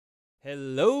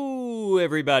Hello,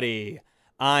 everybody.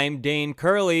 I'm Dane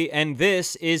Curley, and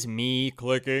this is me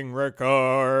clicking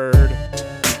record.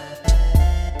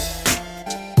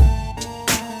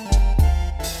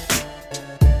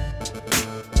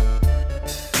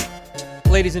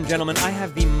 Ladies and gentlemen, I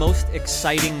have the most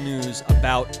exciting news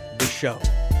about the show.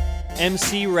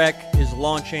 MC Rec is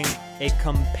launching a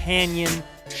companion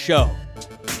show.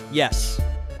 Yes,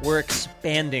 we're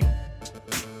expanding,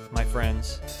 my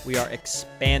friends. We are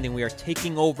expanding. We are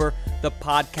taking over the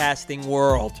podcasting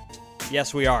world.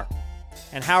 Yes, we are.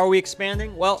 And how are we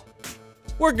expanding? Well,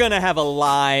 we're going to have a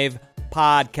live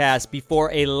podcast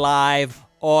before a live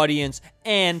audience.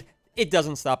 And it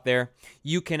doesn't stop there.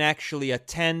 You can actually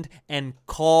attend and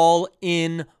call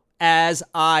in as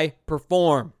I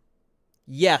perform.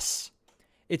 Yes,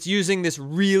 it's using this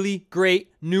really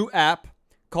great new app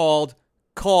called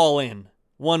Callin.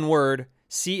 One word,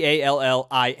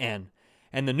 Callin.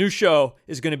 And the new show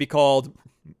is going to be called,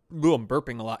 I'm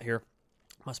burping a lot here.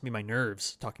 Must be my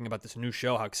nerves talking about this new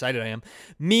show, how excited I am.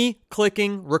 Me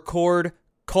Clicking Record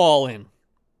Callin.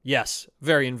 Yes,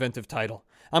 very inventive title.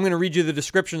 I'm going to read you the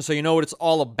description so you know what it's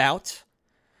all about,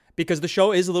 because the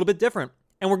show is a little bit different.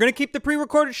 And we're going to keep the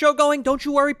pre-recorded show going. Don't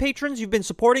you worry, patrons. You've been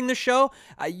supporting the show.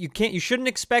 You shouldn't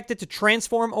expect it to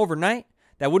transform overnight.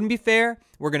 That wouldn't be fair.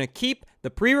 We're going to keep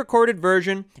the pre-recorded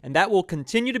version, and that will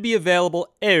continue to be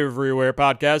available everywhere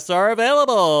podcasts are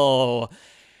available.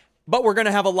 But we're going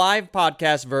to have a live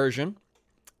podcast version,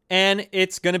 and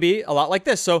it's going to be a lot like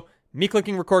this. So, Me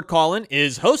Clicking Record Callin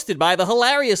is hosted by the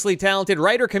hilariously talented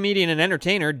writer, comedian, and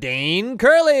entertainer, Dane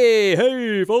Curley.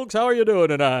 Hey, folks, how are you doing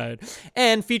tonight?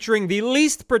 And featuring the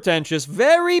least pretentious,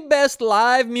 very best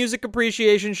live music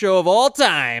appreciation show of all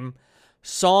time,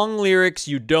 Song Lyrics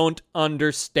You Don't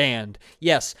Understand.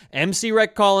 Yes, MC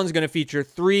Rec Callin's going to feature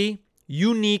 3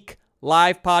 unique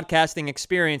live podcasting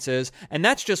experiences, and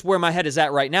that's just where my head is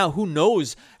at right now. Who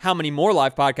knows how many more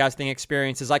live podcasting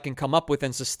experiences I can come up with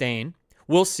and sustain.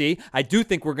 We'll see. I do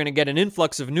think we're going to get an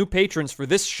influx of new patrons for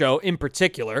this show in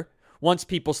particular. Once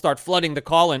people start flooding the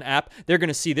Callin app, they're going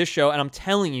to see this show, and I'm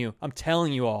telling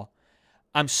you all,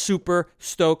 I'm super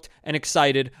stoked and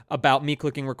excited about Me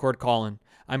Clicking Record Callin.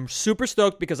 I'm super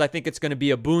stoked because I think it's going to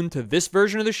be a boon to this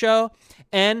version of the show,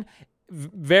 and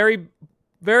very,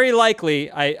 very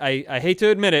likely, I hate to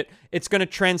admit it, it's going to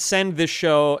transcend this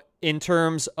show in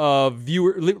terms of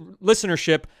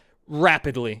listenership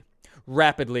rapidly.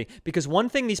 Because one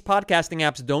thing these podcasting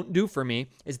apps don't do for me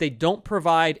is they don't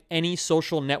provide any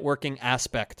social networking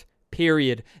aspect.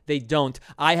 Period. They don't.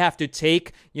 I have to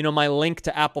take, my link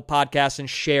to Apple Podcasts and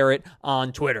share it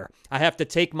on Twitter. I have to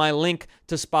take my link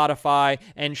to Spotify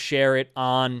and share it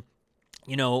on,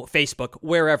 Facebook,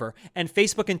 wherever. And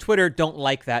Facebook and Twitter don't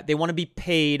like that. They want to be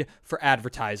paid for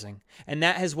advertising. And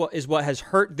that is what has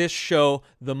hurt this show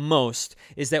the most,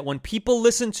 is that when people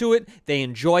listen to it, they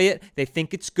enjoy it, they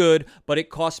think it's good, but it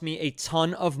costs me a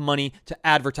ton of money to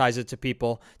advertise it to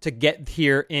people to get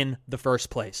here in the first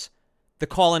place. The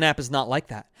Callin app is not like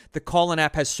that. The Callin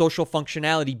app has social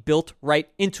functionality built right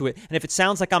into it. And if it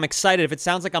sounds like I'm excited, if it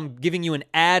sounds like I'm giving you an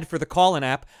ad for the Callin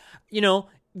app,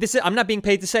 I'm not being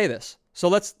paid to say this. So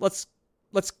let's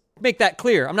make that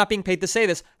clear. I'm not being paid to say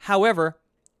this. However,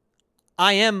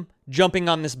 I am jumping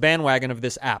on this bandwagon of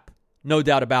this app. No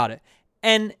doubt about it.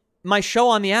 And my show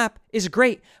on the app is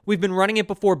great. We've been running it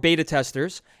before beta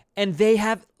testers, and they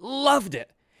have loved it.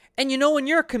 And when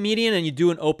you're a comedian and you do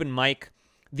an open mic,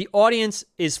 the audience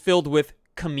is filled with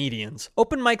comedians.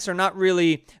 Open mics are not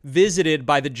really visited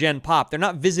by the gen pop. They're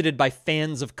not visited by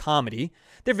fans of comedy.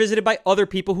 They're visited by other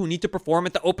people who need to perform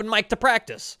at the open mic to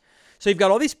practice. So you've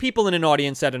got all these people in an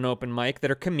audience at an open mic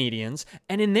that are comedians,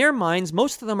 and in their minds,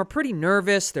 most of them are pretty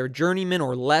nervous. They're journeymen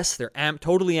or less. They're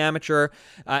totally amateur,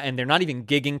 and they're not even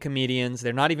gigging comedians.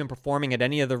 They're not even performing at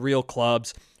any of the real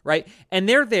clubs, right? And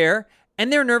they're there,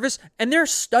 and they're nervous, and they're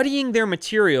studying their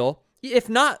material, if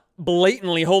not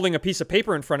blatantly holding a piece of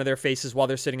paper in front of their faces while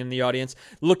they're sitting in the audience,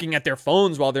 looking at their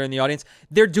phones while they're in the audience,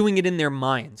 they're doing it in their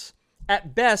minds.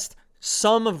 At best,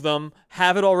 some of them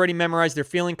have it already memorized, they're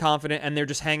feeling confident, and they're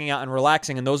just hanging out and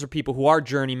relaxing, and those are people who are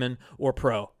journeymen or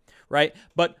pro, right?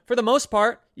 But for the most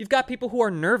part, you've got people who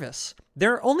are nervous.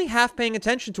 They're only half paying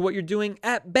attention to what you're doing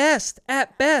at best.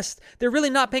 At best. They're really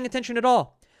not paying attention at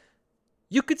all.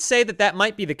 You could say that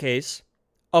might be the case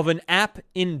of an app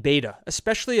in beta,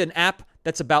 especially an app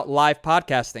that's about live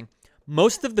podcasting.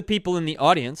 Most of the people in the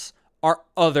audience are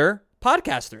other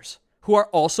podcasters who are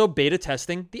also beta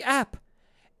testing the app.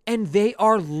 And they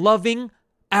are loving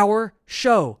our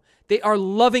show. They are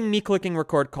loving Me Clicking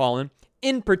Record Callin.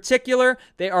 In particular,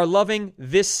 they are loving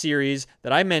this series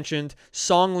that I mentioned,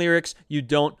 Song Lyrics You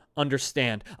Don't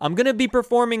understand. I'm going to be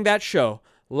performing that show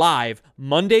live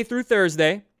Monday through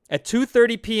Thursday at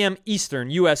 2:30 p.m. Eastern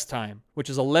U.S. time, which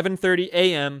is 11:30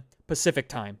 a.m. Pacific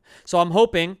time. So I'm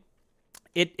hoping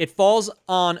it falls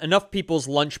on enough people's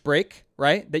lunch break,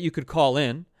 right, that you could call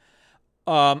in.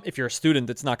 If you're a student,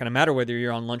 it's not going to matter whether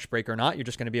you're on lunch break or not. You're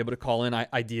just going to be able to call in,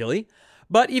 ideally.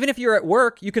 But even if you're at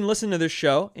work, you can listen to this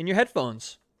show in your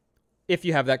headphones. If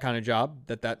you have that kind of job,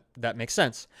 that makes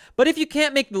sense. But if you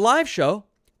can't make the live show,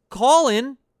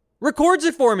 Callin records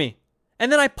it for me. And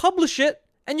then I publish it,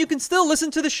 and you can still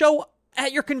listen to the show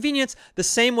at your convenience the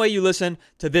same way you listen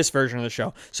to this version of the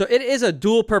show. So it is a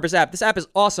dual-purpose app. This app is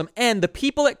awesome. And the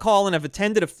people at Callin have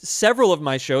attended several of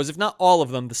my shows, if not all of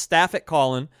them. The staff at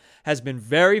Callin has been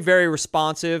very, very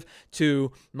responsive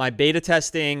to my beta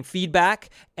testing feedback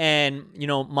and,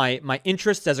 my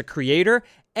interests as a creator.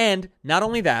 And not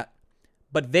only that,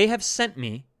 but they have sent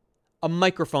me a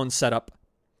microphone setup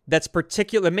that's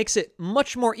particular. It makes it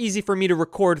much more easy for me to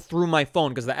record through my phone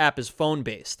because the app is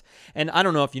phone-based. And I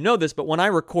don't know if you know this, but when I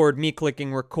record, me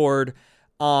clicking record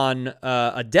on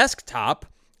a desktop,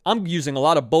 I'm using a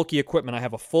lot of bulky equipment. I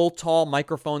have a full, tall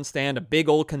microphone stand, a big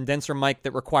old condenser mic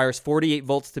that requires 48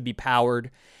 volts to be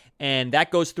powered, and that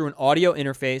goes through an audio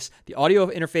interface. The audio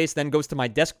interface then goes to my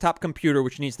desktop computer,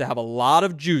 which needs to have a lot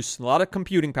of juice, a lot of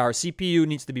computing power. CPU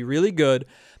needs to be really good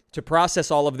to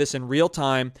process all of this in real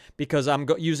time because I'm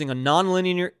using a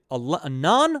nonlinear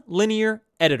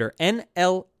editor,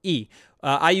 NLE.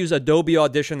 I use Adobe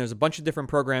Audition. There's a bunch of different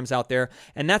programs out there,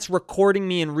 and that's recording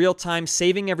me in real time,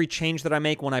 saving every change that I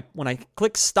make. When I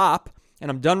click stop and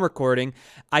I'm done recording,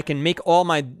 I can make all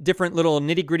my different little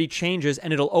nitty-gritty changes,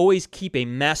 and it'll always keep a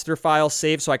master file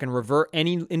saved so I can revert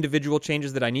any individual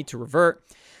changes that I need to revert.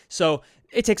 So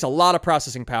it takes a lot of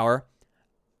processing power,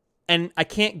 and I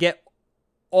can't get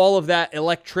all of that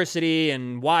electricity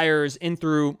and wires in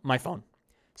through my phone.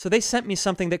 So they sent me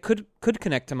something that could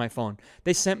connect to my phone.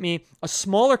 They sent me a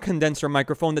smaller condenser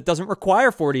microphone that doesn't require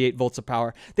 48 volts of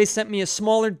power. They sent me a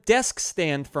smaller desk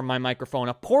stand for my microphone,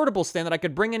 a portable stand that I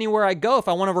could bring anywhere I go if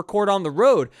I want to record on the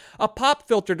road, a pop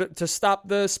filter to stop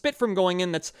the spit from going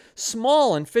in that's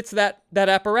small and fits that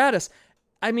apparatus.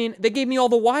 I mean, they gave me all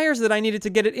the wires that I needed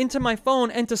to get it into my phone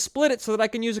and to split it so that I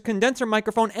can use a condenser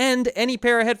microphone and any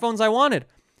pair of headphones I wanted.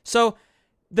 So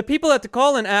the people at the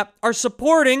Callin app are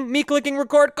supporting me clicking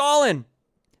record Callin.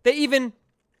 They even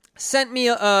sent me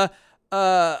a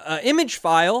image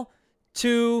file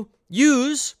to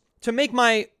use to make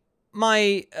my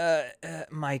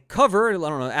cover, I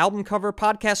don't know, album cover,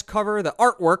 podcast cover, the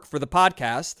artwork for the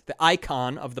podcast, the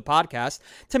icon of the podcast,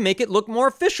 to make it look more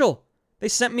official. They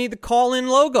sent me the Callin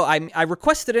logo. I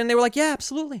requested it, and they were like, yeah,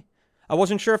 absolutely. I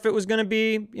wasn't sure if it was going to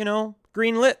be,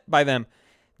 green lit by them.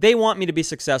 They want me to be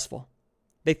successful.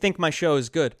 They think my show is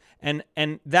good. And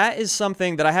that is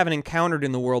something that I haven't encountered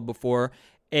in the world before.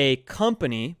 A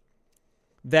company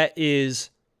that is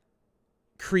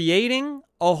creating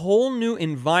a whole new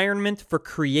environment for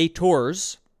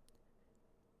creators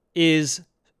is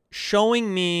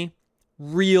showing me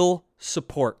real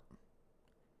support.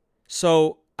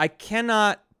 So I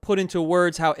cannot put into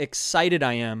words how excited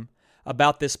I am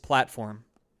about this platform.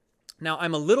 Now,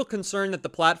 I'm a little concerned that the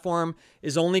platform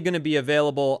is only going to be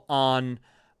available on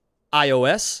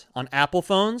iOS, on Apple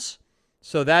phones.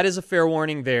 So that is a fair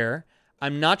warning there.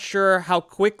 I'm not sure how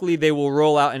quickly they will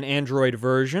roll out an Android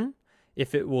version,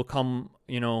 if it will come,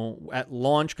 at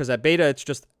launch, because at beta, it's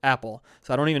just Apple.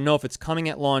 So I don't even know if it's coming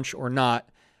at launch or not,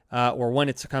 or when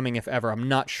it's coming, if ever. I'm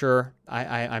not sure.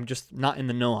 I'm just not in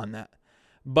the know on that.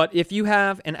 But if you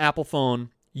have an Apple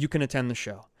phone, you can attend the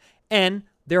show. And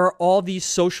there are all these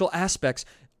social aspects.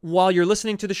 While you're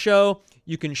listening to the show,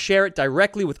 you can share it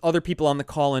directly with other people on the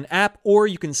Callin app, or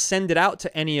you can send it out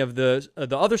to any of the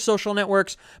other social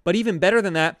networks. But even better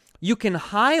than that, you can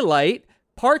highlight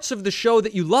parts of the show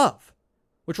that you love,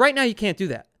 which right now you can't do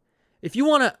that. If you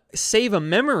want to save a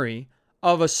memory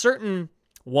of a certain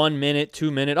 1 minute, 2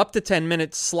 minute, up to 10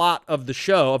 minute slot of the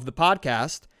show, of the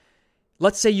podcast,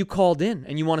 let's say you called in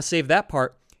and you want to save that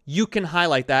part, you can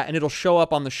highlight that and it'll show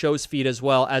up on the show's feed as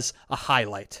well as a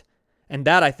highlight. And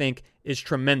that, I think, is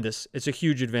tremendous. It's a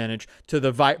huge advantage to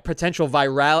the potential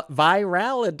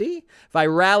virality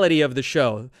of the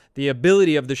show. The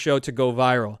ability of the show to go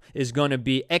viral is going to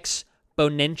be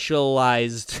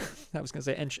exponentialized. I was going to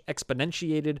say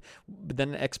exponentiated, but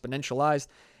then exponentialized.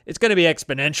 It's going to be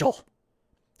exponential.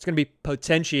 It's going to be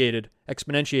potentiated.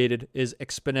 Exponentiated is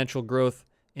exponential growth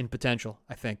in potential,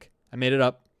 I think. I made it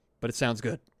up, but it sounds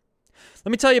good.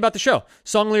 Let me tell you about the show.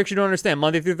 Song lyrics you don't understand,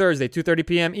 Monday through Thursday, 2:30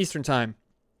 p.m. Eastern Time.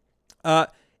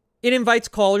 It invites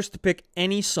callers to pick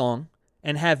any song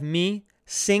and have me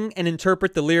sing and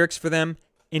interpret the lyrics for them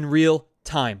in real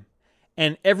time.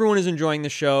 And everyone is enjoying the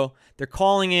show. They're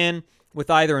calling in with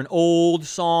either an old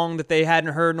song that they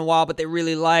hadn't heard in a while but they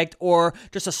really liked, or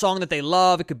just a song that they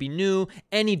love. It could be new,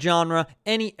 any genre,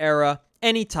 any era,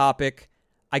 any topic.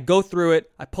 I go through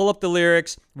it, I pull up the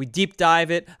lyrics, we deep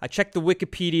dive it, I check the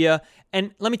Wikipedia,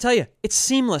 and let me tell you, it's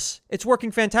seamless. It's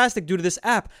working fantastic due to this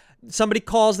app. Somebody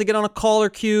calls, they get on a caller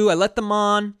queue, I let them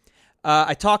on,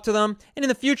 I talk to them, and in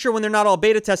the future when they're not all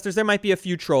beta testers, there might be a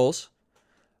few trolls.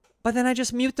 But then I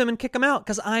just mute them and kick them out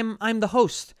because I'm the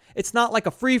host. It's not like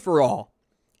a free-for-all.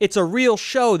 It's a real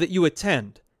show that you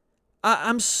attend.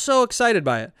 I'm so excited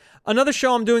by it. Another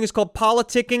show I'm doing is called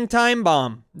Politicking Time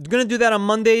Bomb. I'm going to do that on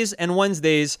Mondays and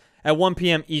Wednesdays at 1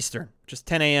 p.m. Eastern, which is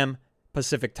 10 a.m.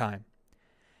 Pacific time.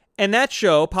 And that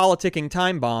show, Politicking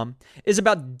Time Bomb, is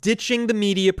about ditching the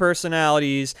media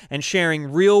personalities and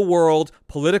sharing real-world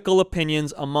political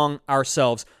opinions among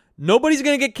ourselves. Nobody's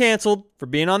going to get canceled for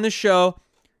being on this show.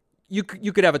 You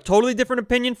could have a totally different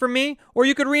opinion from me, or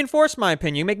you could reinforce my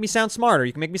opinion. You make me sound smarter.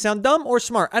 You can make me sound dumb or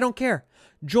smart. I don't care.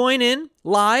 Join in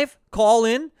live, call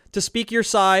in to speak your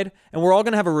side, and we're all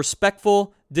going to have a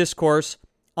respectful discourse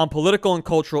on political and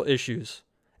cultural issues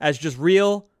as just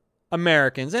real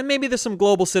Americans. And maybe there's some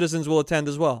global citizens will attend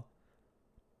as well.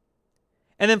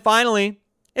 And then finally,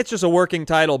 it's just a working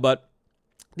title, but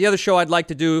the other show I'd like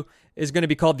to do is going to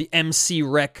be called the MC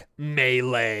Rec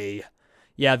Melee.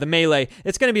 Yeah, the Melee.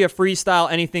 It's going to be a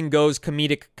freestyle, anything goes,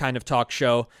 comedic kind of talk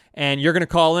show. And you're going to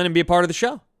call in and be a part of the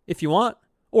show if you want.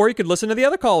 Or you could listen to the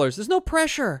other callers. There's no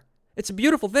pressure. It's a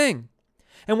beautiful thing.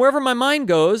 And wherever my mind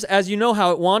goes, as you know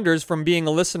how it wanders from being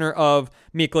a listener of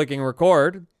me clicking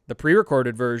record, the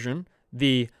pre-recorded version,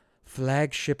 the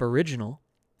flagship original,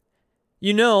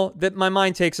 you know that my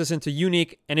mind takes us into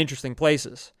unique and interesting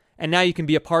places. And now you can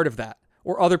be a part of that.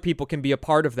 Or other people can be a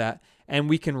part of that. And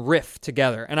we can riff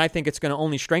together. And I think it's going to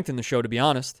only strengthen the show, to be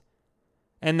honest.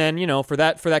 And then, you know, for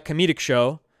that comedic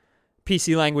show,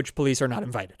 PC Language Police are not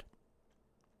invited.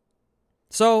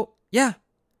 So, yeah.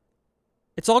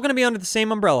 It's all going to be under the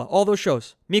same umbrella, all those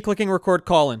shows. Me clicking record,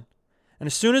 Callin. And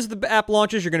as soon as the app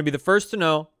launches, you're going to be the first to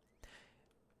know.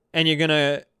 And you're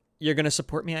going to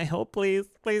support me, I hope, please.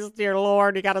 Please, dear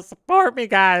Lord, you got to support me,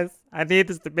 guys. I need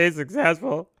this to be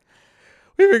successful.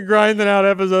 We've been grinding out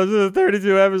episodes. This is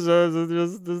 32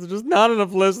 episodes. There's just not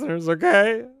enough listeners,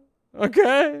 okay?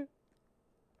 Okay?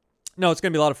 No, it's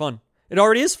going to be a lot of fun. It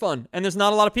already is fun, and there's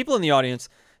not a lot of people in the audience.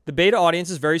 The beta audience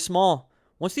is very small.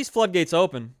 Once these floodgates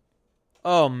open,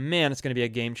 oh man, it's going to be a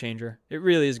game changer. It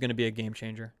really is going to be a game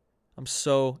changer. I'm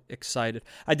so excited.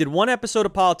 I did one episode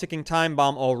of Politicking Time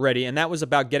Bomb already, and that was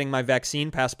about getting my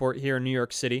vaccine passport here in New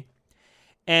York City.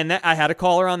 And I had a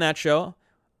caller on that show,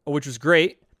 which was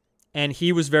great. And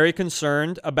he was very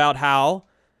concerned about how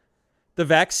the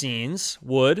vaccines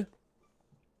would,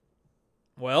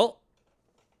 well,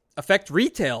 affect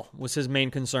retail was his main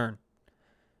concern.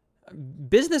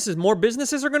 More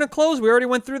businesses are going to close. We already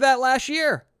went through that last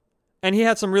year. And he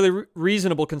had some really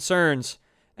reasonable concerns.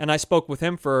 And I spoke with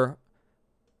him for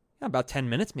about 10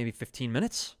 minutes, maybe 15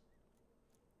 minutes.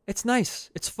 It's nice.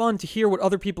 It's fun to hear what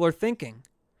other people are thinking.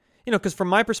 You know, because from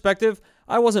my perspective,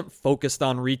 I wasn't focused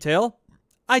on retail.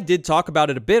 I did talk about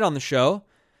it a bit on the show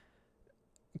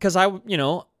because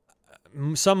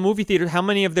some movie theaters, how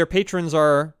many of their patrons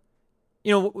are,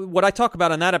 what I talk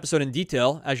about on that episode in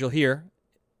detail, as you'll hear,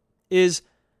 is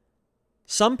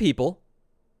some people,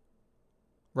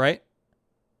 right?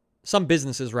 Some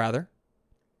businesses, rather,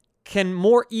 can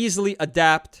more easily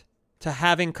adapt to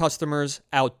having customers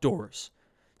outdoors.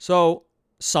 So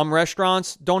some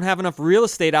restaurants don't have enough real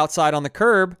estate outside on the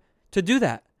curb to do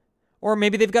that. Or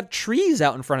maybe they've got trees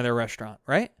out in front of their restaurant,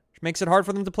 right? Which makes it hard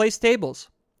for them to place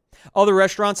tables. Other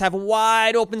restaurants have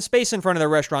wide open space in front of their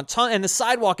restaurant, and the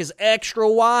sidewalk is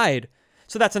extra wide.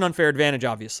 So that's an unfair advantage,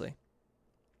 obviously.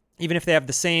 Even if they have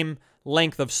the same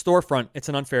length of storefront, it's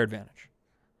an unfair advantage.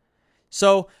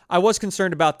 So I was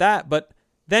concerned about that, but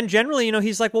then generally,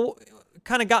 he's like, well,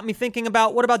 kind of got me thinking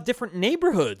about what about different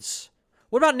neighborhoods?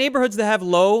 What about neighborhoods that have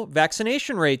low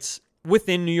vaccination rates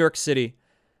within New York City?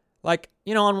 Like,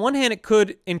 on one hand, it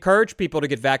could encourage people to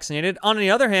get vaccinated. On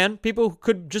the other hand, people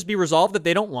could just be resolved that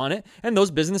they don't want it, and those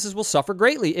businesses will suffer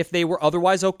greatly if they were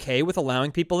otherwise okay with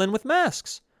allowing people in with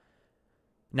masks.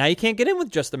 Now you can't get in with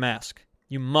just a mask.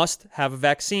 You must have a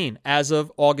vaccine as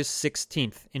of August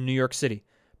 16th in New York City,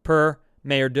 per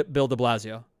Mayor Bill de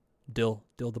Blasio. Dill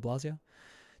de Blasio?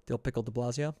 Dill Pickle de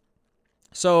Blasio.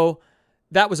 So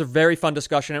that was a very fun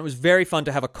discussion. It was very fun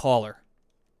to have a caller.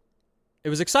 It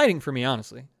was exciting for me,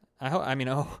 honestly.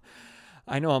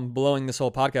 I know I'm blowing this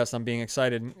whole podcast. I'm being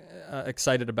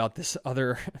excited about this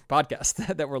other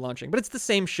podcast that we're launching. But it's the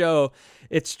same show.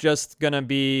 It's just going to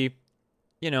be,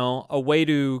 a way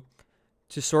to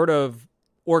sort of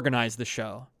organize the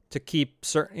show, to keep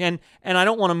certain, and I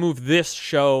don't want to move this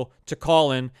show to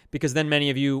Callin because then many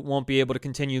of you won't be able to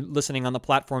continue listening on the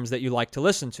platforms that you like to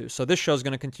listen to. So this show is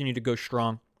going to continue to go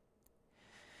strong.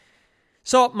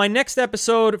 So my next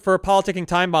episode for Politicking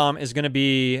Time Bomb is going to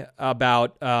be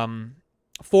about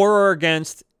for or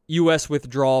against U.S.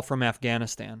 withdrawal from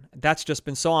Afghanistan. That's just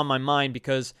been so on my mind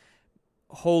because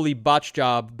holy botch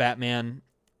job, Batman.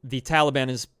 The Taliban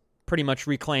has pretty much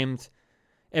reclaimed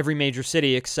every major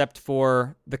city except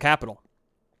for the capital.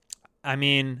 I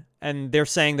mean, and they're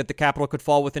saying that the capital could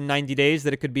fall within 90 days,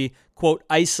 that it could be, quote,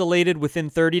 isolated within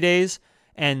 30 days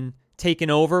and taken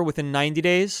over within 90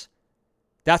 days.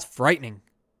 That's frightening.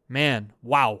 Man,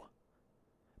 wow.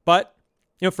 But,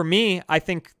 for me, I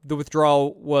think the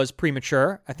withdrawal was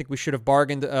premature. I think we should have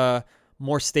bargained a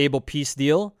more stable peace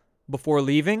deal before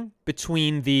leaving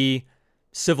between the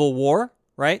Civil War,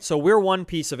 right? So we're one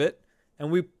piece of it,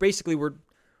 and we basically were,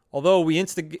 although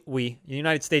the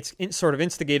United States sort of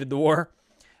instigated the war,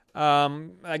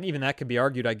 even that could be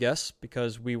argued, I guess,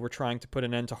 because we were trying to put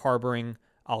an end to harboring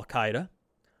Al-Qaeda.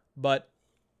 But,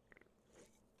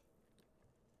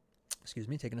 excuse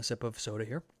me, taking a sip of soda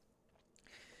here.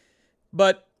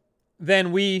 But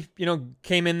then we,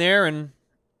 came in there and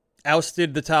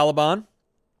ousted the Taliban.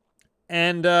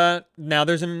 And now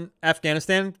there's an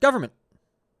Afghanistan government.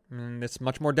 And it's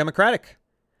much more democratic.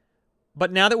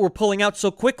 But now that we're pulling out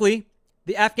so quickly,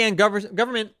 the Afghan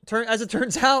government, as it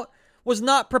turns out, was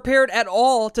not prepared at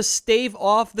all to stave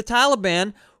off the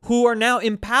Taliban, who are now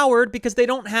empowered because they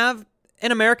don't have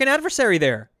an American adversary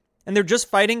there. And they're just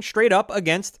fighting straight up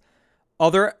against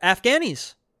other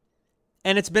Afghanis.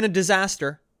 And it's been a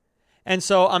disaster. And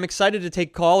so I'm excited to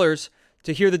take callers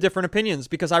to hear the different opinions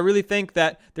because I really think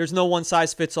that there's no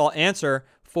one-size-fits-all answer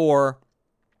for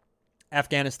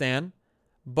Afghanistan.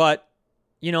 But,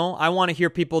 I want to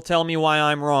hear people tell me why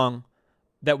I'm wrong,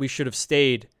 that we should have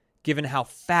stayed, given how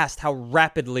fast, how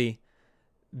rapidly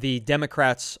the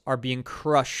Democrats are being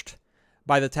crushed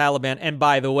by the Taliban. And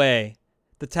by the way,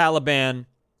 the Taliban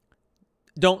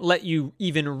don't let you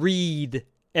even read.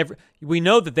 We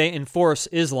know that they enforce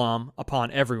Islam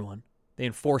upon everyone. They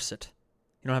enforce it.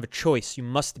 You don't have a choice. You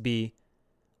must be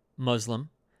Muslim.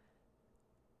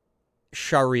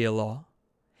 Sharia law.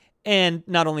 And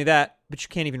not only that, but you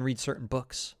can't even read certain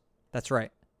books. That's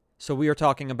right. So we are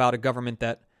talking about a government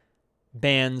that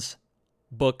bans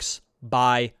books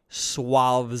by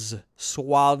swaths.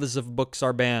 Swaths of books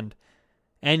are banned.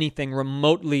 Anything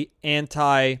remotely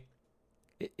anti-Sharia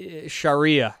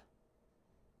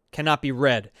cannot be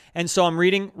read. And so I'm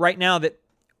reading right now that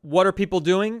what are people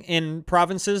doing in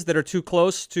provinces that are too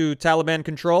close to Taliban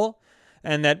control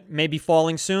and that may be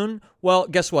falling soon? Well,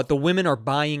 guess what? The women are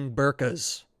buying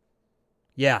burqas.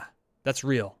 Yeah, that's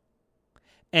real.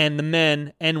 And the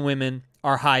men and women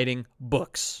are hiding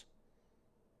books.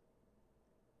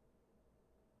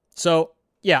 So,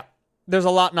 yeah, there's a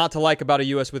lot not to like about a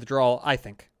U.S. withdrawal, I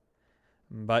think.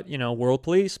 But, world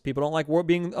police. People don't like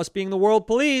us being the world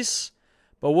police.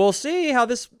 But we'll see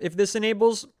if this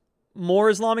enables more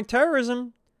Islamic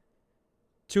terrorism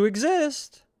to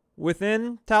exist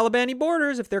within Talibani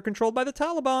borders if they're controlled by the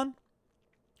Taliban.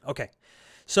 Okay,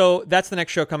 so that's the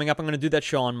next show coming up. I'm going to do that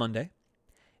show on Monday.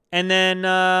 And then,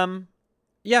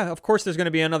 of course, there's going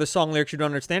to be another Song Lyrics You Don't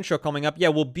Understand show coming up. Yeah,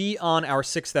 we'll be on our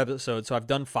 6th episode, so I've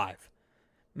done 5.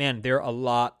 Man, they're a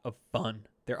lot of fun.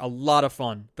 They're a lot of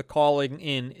fun. The calling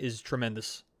in is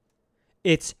tremendous.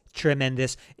 It's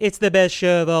tremendous. It's the best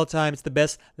show of all time. It's the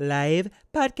best live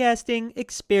podcasting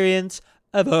experience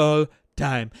of all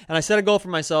time. And I set a goal for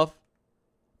myself.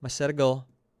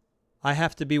 I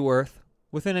have to be worth,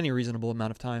 within any reasonable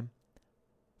amount of time,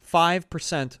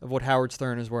 5% of what Howard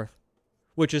Stern is worth,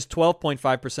 which is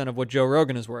 12.5% of what Joe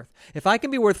Rogan is worth. If I can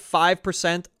be worth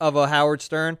 5% of a Howard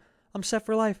Stern, I'm set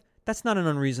for life. That's not an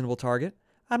unreasonable target.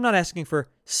 I'm not asking for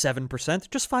 7%,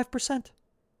 just 5%.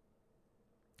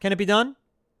 Can it be done?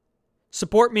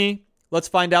 Support me. Let's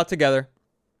find out together.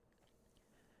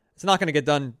 It's not going to get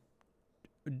done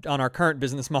on our current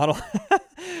business model,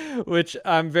 which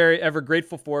I'm very ever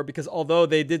grateful for because although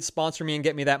they did sponsor me and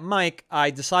get me that mic, I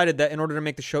decided that in order to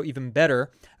make the show even better,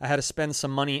 I had to spend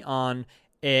some money on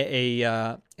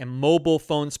a mobile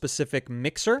phone specific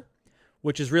mixer,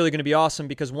 which is really going to be awesome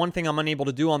because one thing I'm unable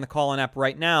to do on the Callin app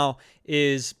right now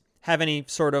is have any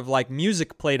sort of like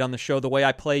music played on the show the way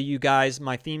I play you guys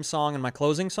my theme song and my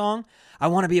closing song. I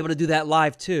want to be able to do that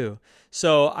live too.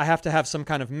 So I have to have some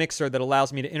kind of mixer that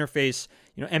allows me to interface,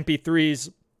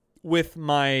 MP3s with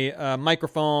my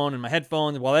microphone and my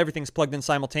headphones while everything's plugged in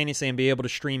simultaneously and be able to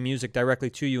stream music directly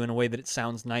to you in a way that it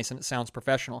sounds nice and it sounds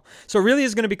professional. So it really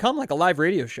is going to become like a live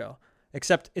radio show,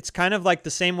 except it's kind of like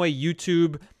the same way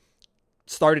YouTube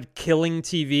started killing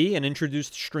TV and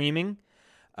introduced streaming.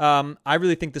 I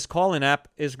really think this Callin app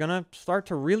is going to start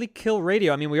to really kill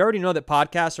radio. I mean, we already know that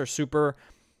podcasts are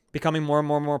becoming more and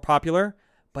more popular,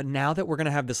 but now that we're going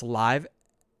to have this live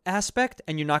aspect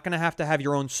and you're not going to have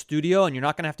your own studio and you're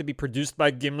not going to have to be produced by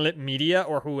Gimlet Media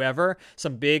or whoever,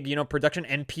 some big, production,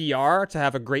 NPR, to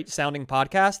have a great sounding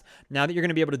podcast. Now that you're going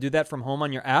to be able to do that from home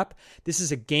on your app, this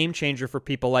is a game changer for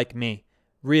people like me.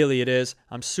 Really, it is.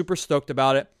 I'm super stoked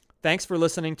about it. Thanks for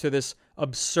listening to this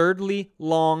absurdly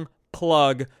long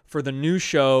plug for the new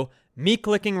show, Me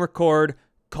Clicking Record,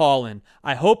 Callin.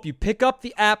 I hope you pick up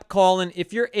the app Callin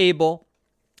if you're able.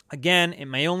 Again, it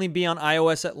may only be on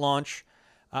iOS at launch.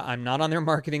 I'm not on their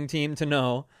marketing team to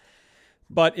know.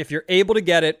 But if you're able to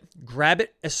get it, grab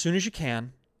it as soon as you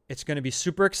can. It's going to be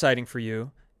super exciting for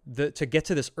you to get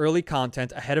to this early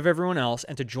content ahead of everyone else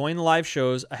and to join the live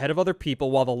shows ahead of other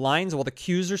people while the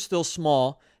queues are still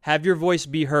small. Have your voice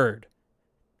be heard.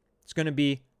 It's going to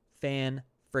be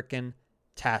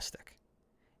fan-frickin-tastic.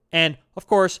 And, of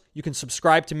course, you can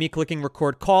subscribe to Me Clicking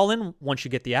Record Callin once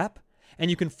you get the app. And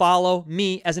you can follow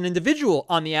me as an individual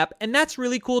on the app. And that's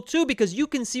really cool, too, because you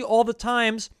can see all the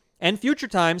times and future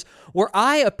times where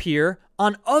I appear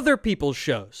on other people's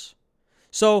shows.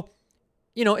 So,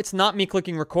 it's not Me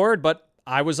Clicking Record, but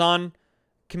I was on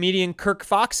comedian Kirk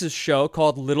Fox's show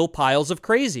called Little Piles of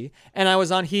Crazy. And I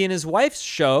was on he and his wife's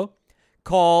show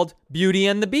called Beauty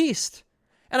and the Beast.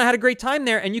 And I had a great time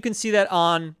there. And you can see that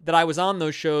I was on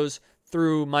those shows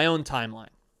through my own timeline,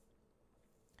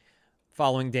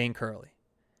 following Dane Curley.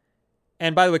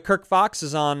 And by the way, Kirk Fox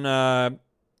is on a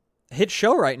hit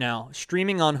show right now,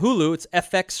 streaming on Hulu. It's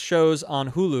FX shows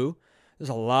on Hulu. There's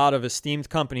a lot of esteemed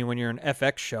company when you're an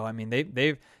FX show. I mean,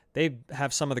 they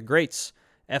have some of the greats.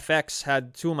 FX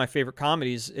had two of my favorite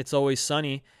comedies, It's Always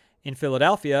Sunny in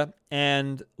Philadelphia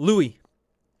and Louie.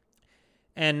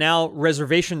 And now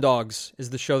Reservation Dogs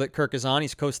is the show that Kirk is on.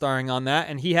 He's co-starring on that.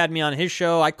 And he had me on his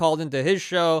show. I called into his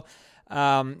show.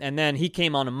 And then he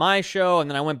came on to my show, and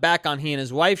then I went back on he and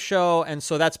his wife's show, and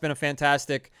so that's been a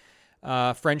fantastic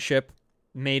friendship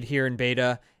made here in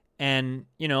Beta. And,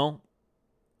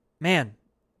 man,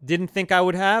 didn't think I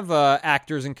would have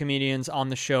actors and comedians on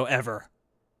the show ever.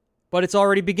 But it's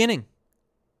already beginning.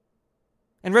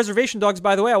 And Reservation Dogs,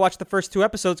 by the way, I watched the first 2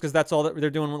 episodes because that's all that they're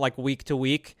doing, like week to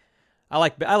week. I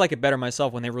like it better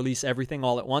myself when they release everything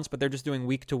all at once, but they're just doing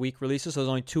week to week releases, so there's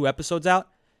only 2 episodes out.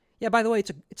 Yeah, by the way,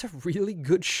 it's a really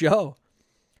good show.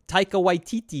 Taika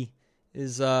Waititi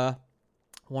is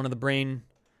one of the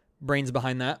brains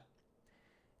behind that.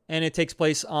 And it takes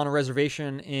place on a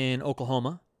reservation in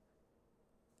Oklahoma.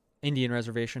 Indian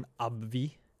reservation,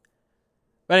 Abvi.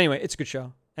 But anyway, it's a good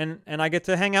show. And I get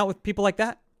to hang out with people like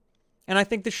that. And I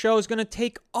think the show is going to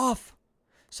take off.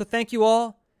 So thank you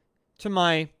all to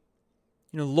my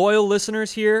loyal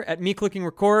listeners here at Me Clicking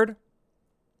Record.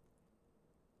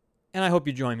 And I hope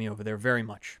you join me over there very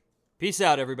much. Peace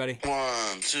out, everybody.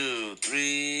 1, 2,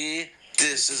 3.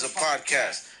 This is a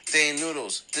podcast. Dane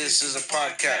Noodles. This is a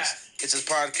podcast. It's a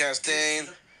podcast, Dane.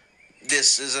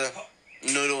 This is a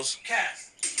Noodles.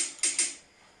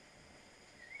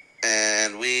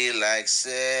 And we like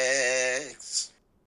sex.